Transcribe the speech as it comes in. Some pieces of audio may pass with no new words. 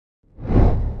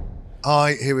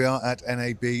Hi, here we are at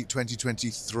NAB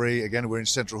 2023. Again, we're in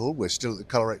Central Hall. We're still at the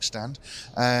Calrec stand.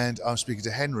 And I'm speaking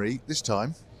to Henry. This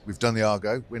time, we've done the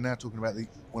Argo. We're now talking about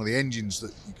one of the engines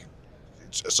that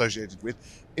it's associated with,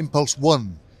 ImPulse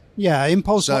 1. Yeah,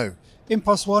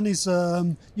 ImPulse 1 is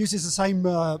uses the same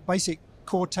basic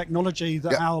core technology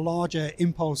that our larger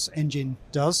ImPulse engine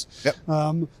does,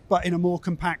 but in a more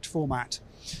compact format.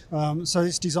 So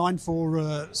it's designed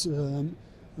for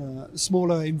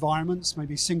smaller environments,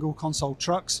 maybe single console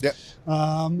trucks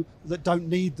that don't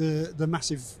need the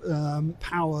massive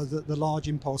power that the large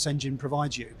ImPulse engine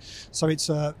provides you. So it's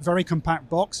a very compact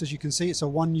box. As you can see, it's a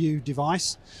 1U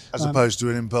device. As opposed to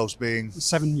an ImPulse being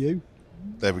 7U.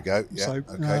 There we go. Yeah. So,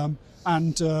 okay.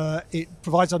 And it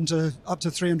provides up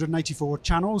to 384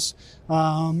 channels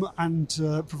and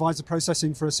provides the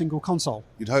processing for a single console.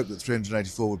 You'd hope that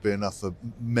 384 would be enough for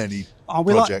many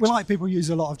we projects. We like people who use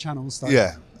a lot of channels, though.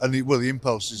 Yeah, and the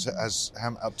ImPulse has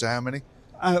up to how many?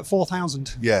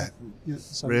 4,000. Yeah.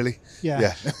 So, really?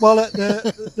 Yeah. Well,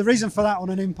 the reason for that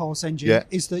on an ImPulse engine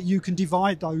is that you can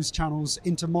divide those channels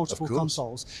into multiple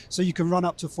consoles. So you can run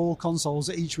up to 4 consoles,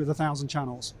 each with 1,000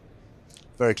 channels.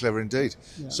 Very clever indeed.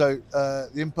 Yeah. So the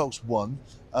ImPulse 1,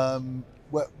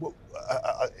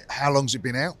 how long's it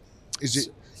been out?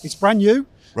 It's brand new.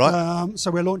 Right. So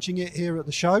we're launching it here at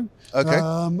the show. Okay.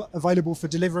 Available for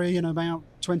delivery in about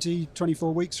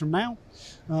 24 weeks from now.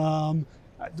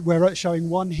 We're showing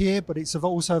one here, but it's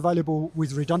also available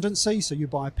with redundancy. So you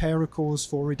buy a pair of cores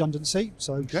for redundancy.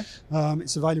 So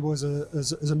it's available as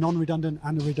a non-redundant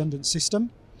and a redundant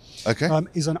system. Okay.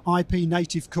 Is an IP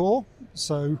native core,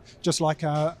 so just like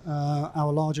our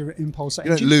larger ImPulse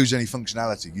engine. You don't lose any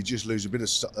functionality. You just lose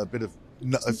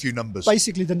a few numbers.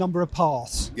 Basically, the number of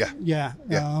paths. Yeah.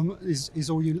 Is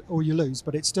all you lose,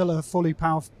 but it's still a fully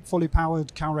powered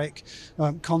Calrec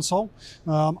console.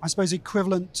 I suppose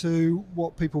equivalent to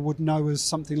what people would know as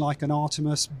something like an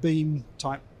Artemis Beam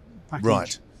type package.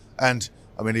 Right, and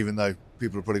I mean, even though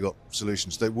people have probably got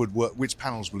solutions that would work, which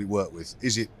panels will it work with?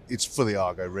 It's for the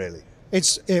Argo, really?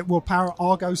 It will power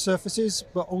Argo surfaces,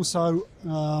 but also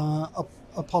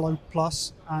Apollo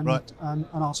Plus and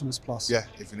Artemis Plus. Yeah,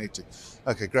 if you need to.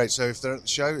 Okay, great. So if they're at the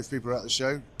show, if people are at the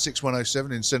show,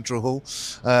 6107 in Central Hall.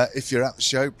 If you're at the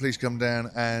show, please come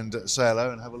down and say hello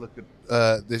and have a look at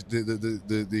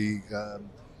the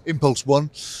ImPulse 1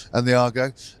 and the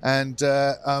Argo. And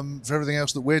for everything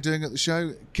else that we're doing at the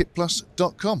show,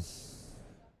 kitplus.com.